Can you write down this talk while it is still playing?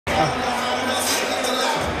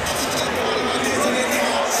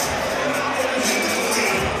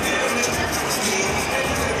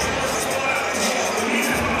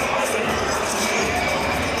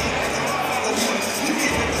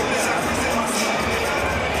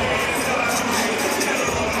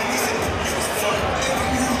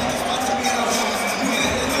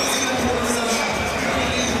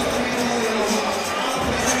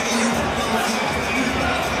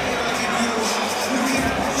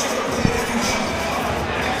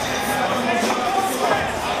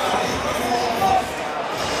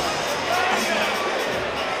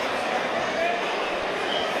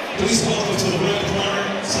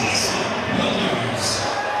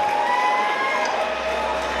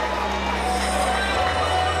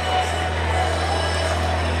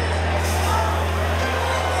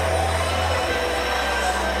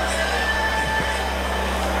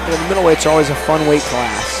The middleweights are always a fun weight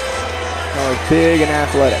class. They're always big and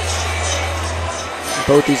athletic.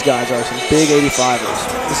 Both these guys are some big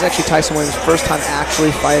 85ers. This is actually Tyson Williams' first time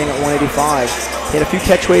actually fighting at 185. He had a few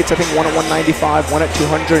catch weights, I think one at 195, one at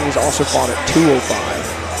 200, and he's also fought at 205.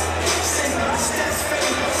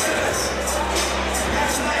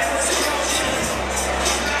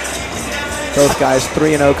 Both guys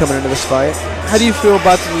 3-0 coming into this fight. How do you feel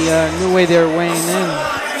about the new way they're weighing in?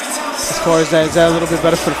 As far as that, is that a little bit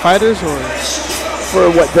better for the fighters, or?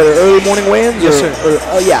 For what, the early morning weigh-ins? Yes, sir.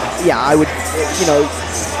 Yeah, I would, you know,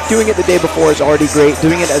 doing it the day before is already great.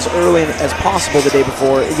 Doing it as early as possible the day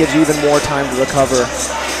before, it gives you even more time to recover.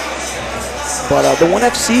 But the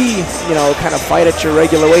 1FC, you know, kind of fight at your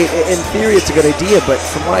regular weight, in theory it's a good idea, but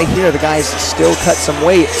from what I hear, the guys still cut some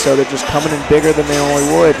weight, so they're just coming in bigger than they normally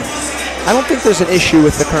would. I don't think there's an issue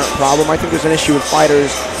with the current problem. I think there's an issue with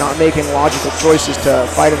fighters not making logical choices to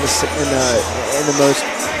fight in the most,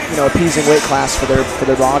 you know, appeasing weight class for their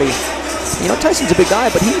body. You know, Tyson's a big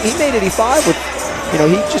guy, but he made 85 with, you know,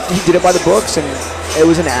 he did it by the books, and it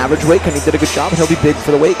was an average weight cut. He did a good job, and he'll be big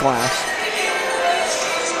for the weight class.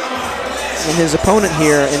 And his opponent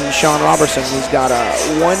here in Sean Robertson, he's got a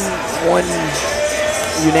one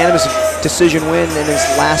unanimous decision win in his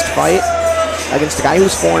last fight against a guy who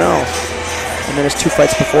was 4-0. And then his 2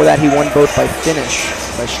 fights before that, he won both by finish,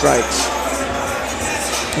 by strikes.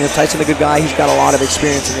 You know, Tyson, a good guy, he's got a lot of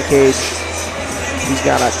experience in the cage. He's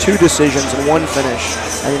got 2 decisions and 1 finish.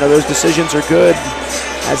 And, you know, those decisions are good.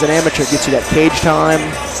 As an amateur, it gets you that cage time.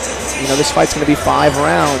 You know, this fight's going to be 5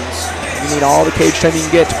 rounds. You need all the cage time you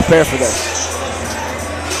can get to prepare for this.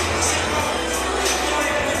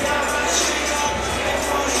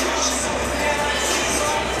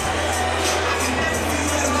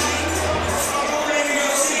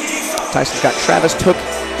 Tyson's got Travis Took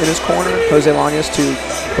in his corner, Jose Lañez, 2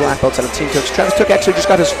 black belts out of Team Tooks. Travis Took actually just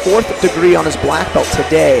got his 4th degree on his black belt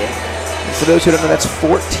today. And for those who don't know, that's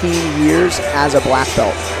 14 years as a black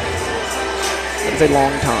belt. That is a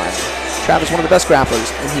long time. Travis, one of the best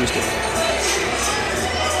grapplers in Houston.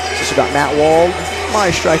 Also got Matt Wald,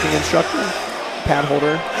 my striking instructor, pad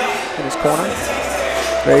holder in his corner.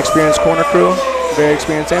 Very experienced corner crew, very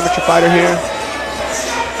experienced amateur fighter here.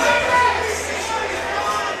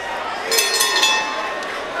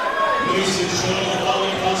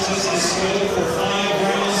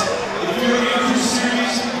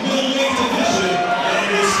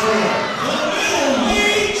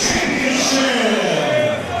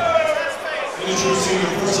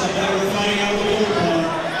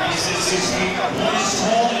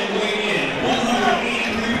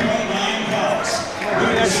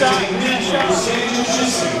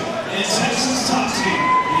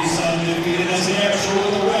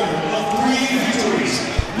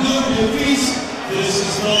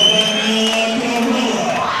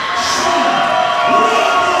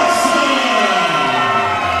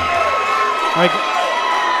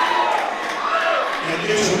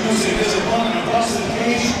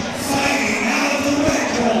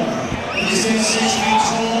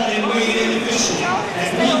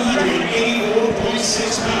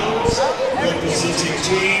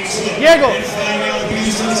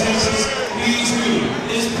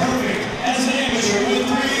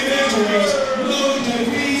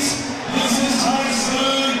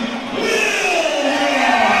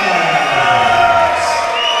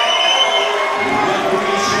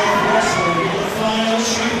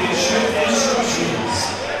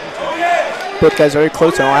 Both guys very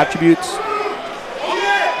close in all attributes.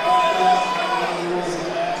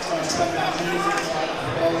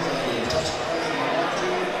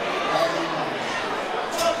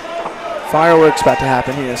 Fireworks about to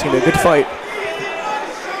happen here. It's going to be a good fight.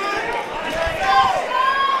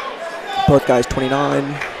 Both guys 29.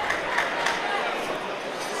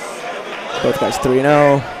 Both guys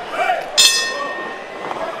 3-0.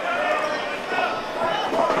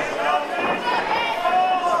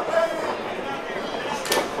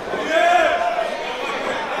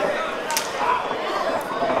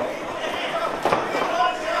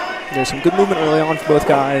 There's some good movement early on for both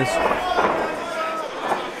guys.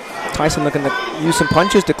 Tyson looking to use some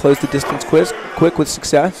punches to close the distance quick with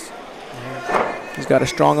success. He's got a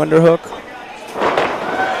strong underhook.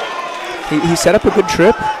 He set up a good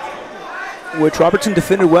trip, which Robertson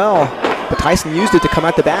defended well, but Tyson used it to come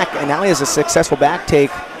out the back, and now he has a successful back take.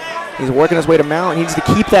 He's working his way to mount. He needs to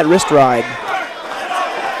keep that wrist ride.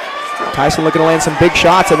 Tyson looking to land some big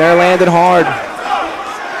shots, and they're landing hard.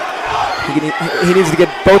 He needs to get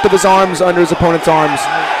both of his arms under his opponent's arms.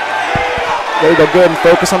 There we go, good, and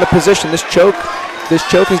focus on the position. This choke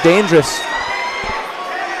is dangerous.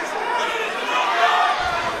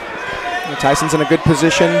 Tyson's in a good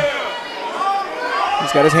position.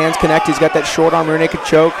 He's got his hands connected. He's got that short arm rear naked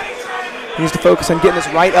choke. He needs to focus on getting his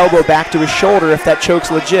right elbow back to his shoulder if that choke's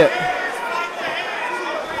legit.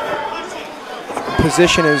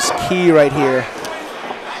 Position is key right here.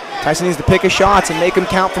 Tyson needs to pick his shots and make them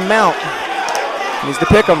count from mount. He needs to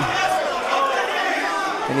pick them.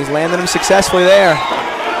 And he's landing them successfully there.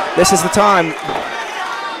 This is the time.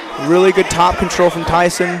 Really good top control from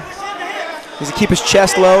Tyson. He needs to keep his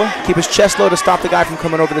chest low. Keep his chest low to stop the guy from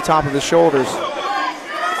coming over the top of his shoulders.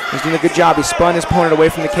 He's doing a good job. He spun his opponent away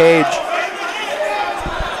from the cage.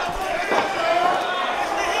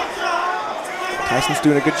 Tyson's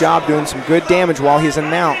doing a good job, doing some good damage while he's in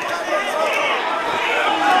mount.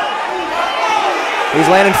 He's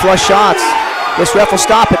landing flush shots. This ref will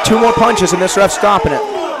stop it. 2 more punches and this ref's stopping it.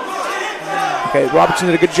 Okay, Robertson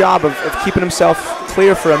did a good job of keeping himself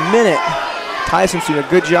clear for a minute. Tyson's doing a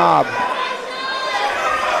good job.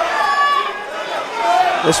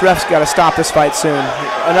 This ref's got to stop this fight soon.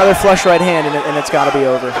 Another flush right hand and it's got to be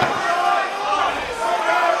over.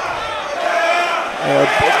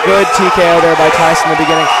 Good TKO there by Tyson in the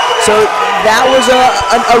beginning. So that was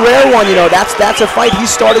a rare one, you know. That's a fight he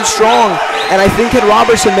started strong. And I think had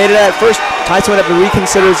Robertson made it at first, Tyson would have to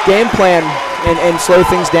reconsider his game plan and slow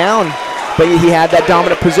things down. But he had that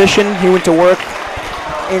dominant position. He went to work,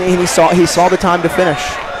 and he saw the time to finish.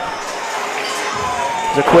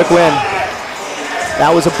 It was a quick win. That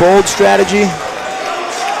was a bold strategy,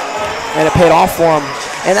 and it paid off for him.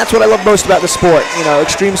 And that's what I love most about the sport. You know,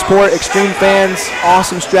 extreme sport, extreme fans,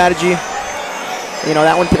 awesome strategy. You know,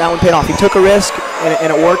 that one paid off. He took a risk, and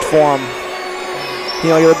it worked for him. You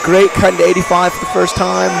know, he looked great cutting to 85 for the first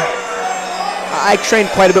time. I trained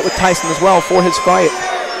quite a bit with Tyson as well for his fight.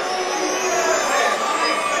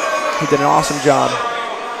 He did an awesome job.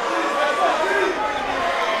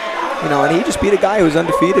 You know, and he just beat a guy who was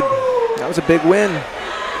undefeated. That was a big win.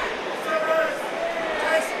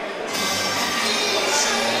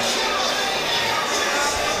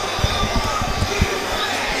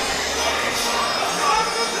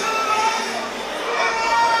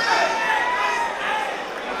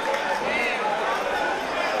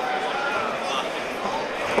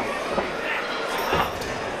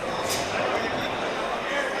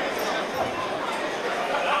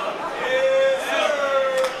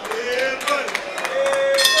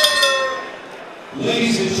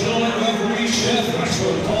 Ladies and gentlemen, referee Chef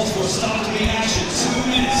Rashford calls for stop to the action.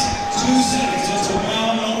 2 minutes, 2 seconds into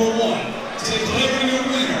round number 1. Declaring your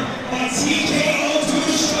winner by TKO to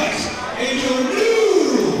the strikes in your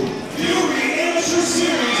new Fury Amateur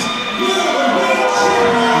Series middleweight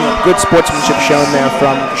champion. Good sportsmanship shown there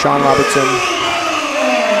from Sean Robertson.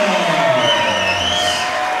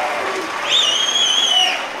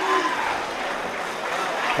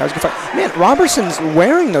 That was a good fight. Man, Robertson's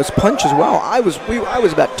wearing those punches well. I was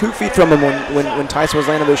about 2 feet from him when Tyson was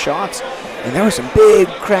landing those shots, and there were some big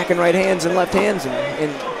cracking right hands and left hands,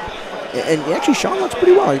 and actually Sean looks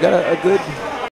pretty well. He's got a good